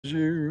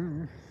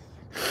You.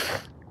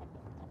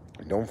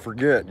 Don't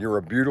forget, you're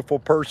a beautiful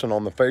person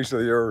on the face of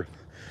the earth.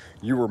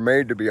 You were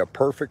made to be a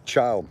perfect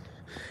child.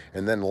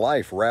 And then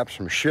life wrapped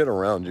some shit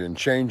around you and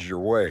changed your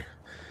way.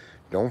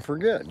 Don't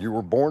forget, you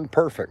were born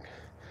perfect.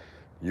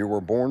 You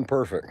were born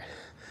perfect.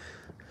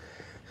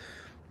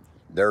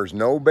 There's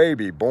no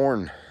baby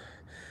born.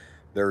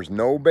 There's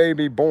no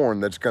baby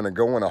born that's going to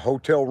go in a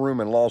hotel room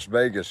in Las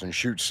Vegas and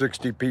shoot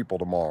 60 people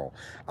tomorrow.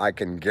 I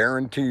can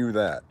guarantee you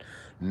that.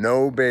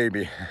 No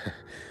baby.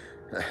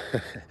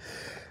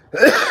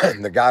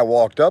 The guy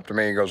walked up to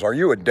me and goes, "Are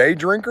you a day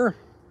drinker?"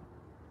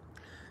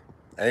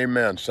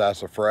 Amen,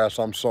 Sassafras.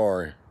 I'm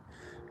sorry.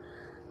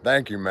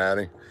 Thank you,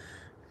 Maddie.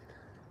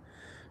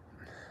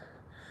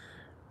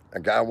 A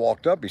guy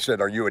walked up. He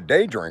said, "Are you a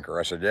day drinker?"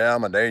 I said, "Yeah,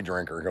 I'm a day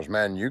drinker." He goes,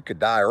 "Man, you could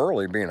die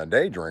early being a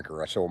day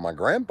drinker." I said, "Well, my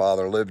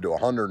grandfather lived to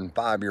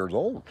 105 years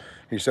old."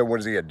 He said,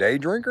 "Was he a day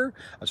drinker?"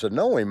 I said,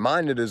 "No, he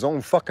minded his own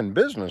fucking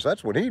business.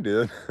 That's what he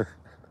did."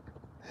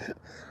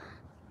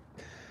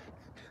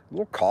 A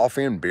little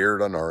coffee and beer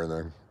doesn't hurt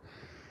anything.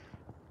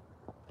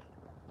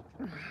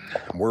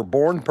 We're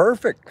born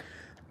perfect.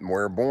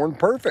 We're born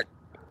perfect.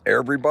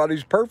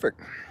 Everybody's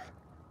perfect.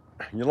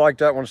 You like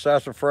that one,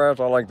 Sassafras?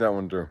 I like that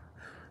one too.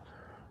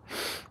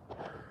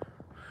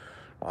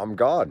 I'm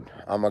God.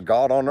 I'm a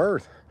God on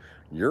earth.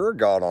 You're a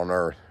God on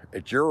earth.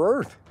 It's your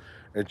earth.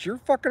 It's your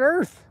fucking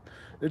earth.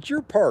 It's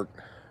your park.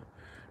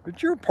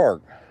 It's your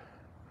park.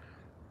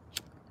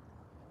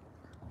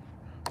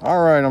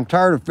 All right, I'm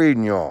tired of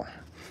feeding y'all.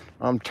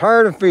 I'm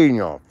tired of feeding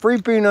y'all.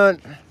 Free peanut.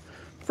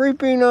 Free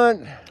peanut.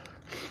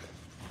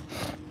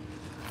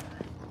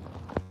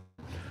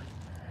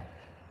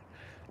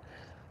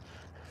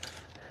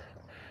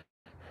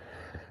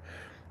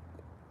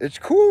 It's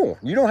cool.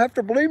 You don't have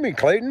to believe me,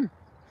 Clayton.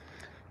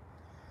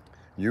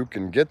 You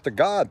can get to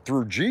God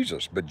through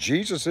Jesus, but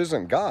Jesus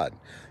isn't God.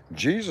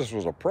 Jesus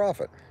was a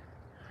prophet.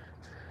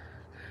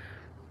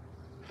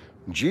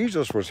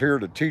 Jesus was here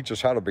to teach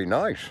us how to be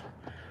nice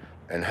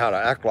and how to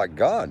act like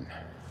God.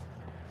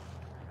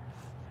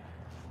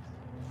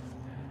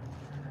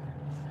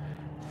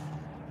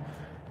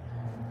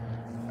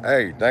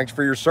 Hey, thanks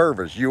for your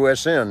service.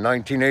 USN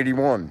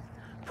 1981.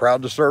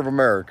 Proud to serve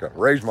America.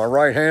 Raise my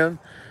right hand.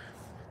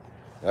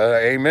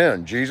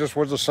 Amen. Jesus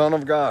was the Son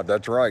of God.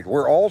 That's right.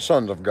 We're all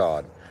sons of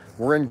God.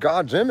 We're in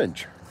God's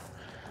image.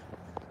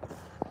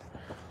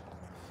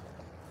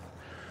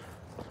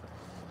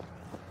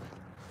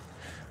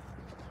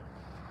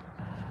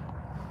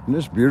 Isn't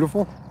this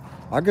beautiful?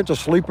 I get to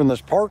sleep in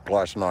this park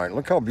last night.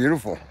 Look how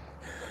beautiful.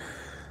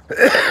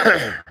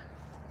 There's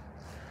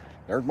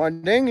my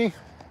dinghy.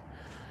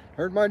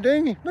 There's my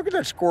dinghy. Look at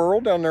that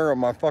squirrel down there on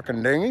my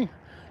fucking dinghy.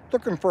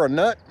 Looking for a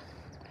nut.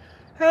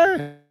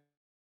 Hey,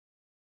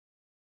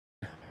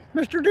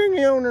 Mr.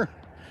 Dinghy owner.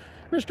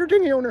 Mr.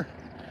 Dinghy owner.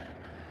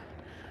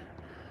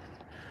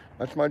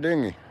 That's my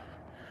dinghy.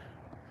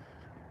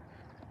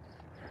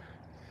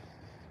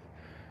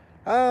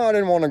 Oh, I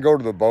didn't want to go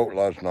to the boat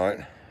last night.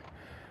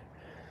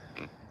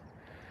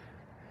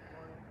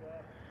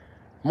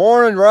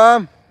 Morning,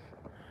 Rob.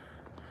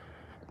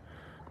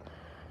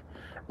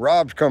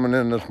 Rob's coming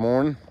in this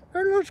morning.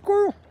 Hey, little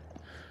squirrel.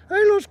 Hey,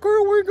 little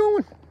squirrel, where you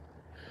going?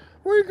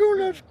 Where you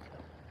going?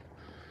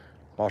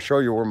 I'll show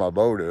you where my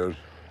boat is.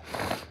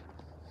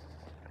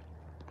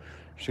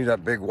 See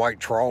that big white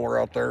trawler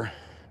out there?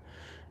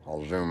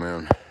 I'll zoom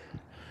in.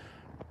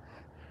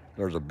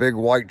 There's a big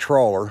white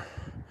trawler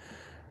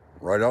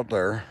right out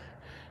there,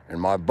 and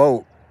my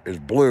boat is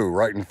blue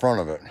right in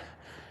front of it.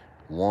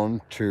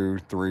 1, 2,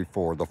 3,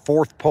 4. The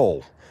fourth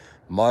pole.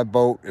 My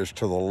boat is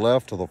to the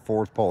left of the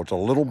fourth pole. It's a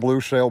little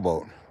blue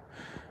sailboat,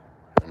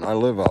 and I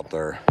live out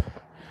there.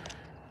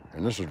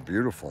 And this is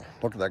beautiful.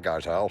 Look at that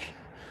guy's house.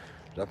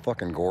 Is that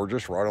fucking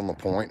gorgeous? Right on the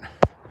point.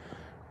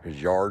 His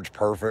yard's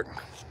perfect.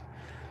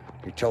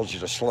 He tells you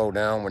to slow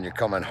down when you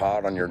come in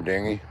hot on your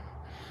dinghy.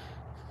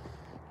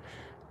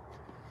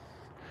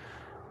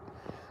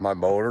 My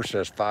motor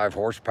says 5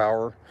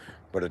 horsepower,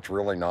 but it's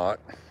really not.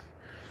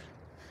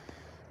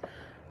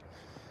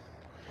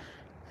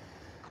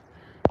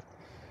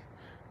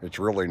 It's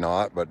really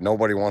not, but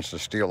nobody wants to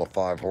steal a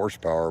 5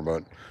 horsepower,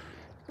 but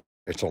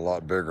it's a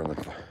lot bigger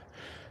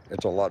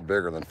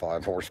than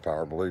 5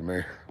 horsepower, believe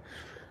me.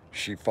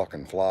 She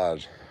fucking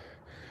flies.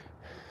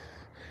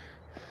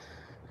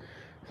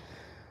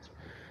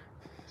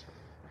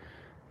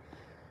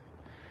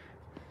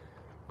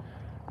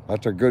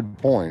 That's a good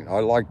point. I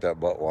like that,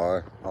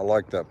 Buttwye. I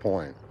like that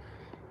point.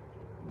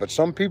 But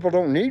some people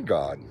don't need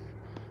God.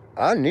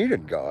 I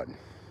needed God.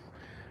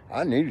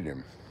 I needed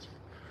him.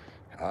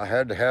 I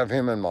had to have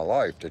him in my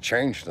life to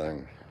change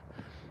things.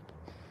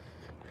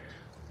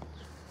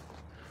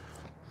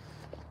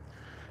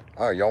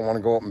 Oh, y'all want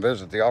to go up and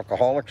visit the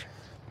alcoholics?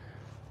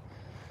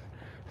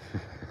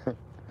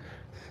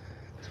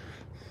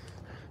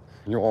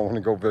 You all want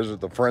to go visit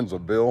the Friends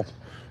of Bill?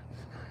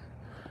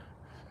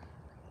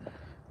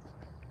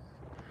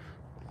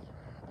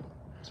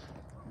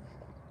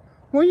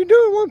 What you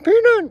doing? Want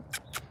peanut?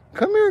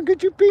 Come here and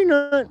get your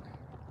peanut.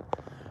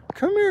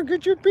 Come here,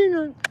 get your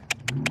peanut.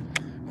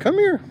 Come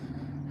here.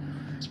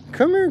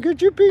 Come here,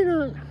 get your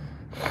peanut.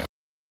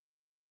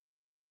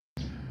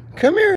 Come here.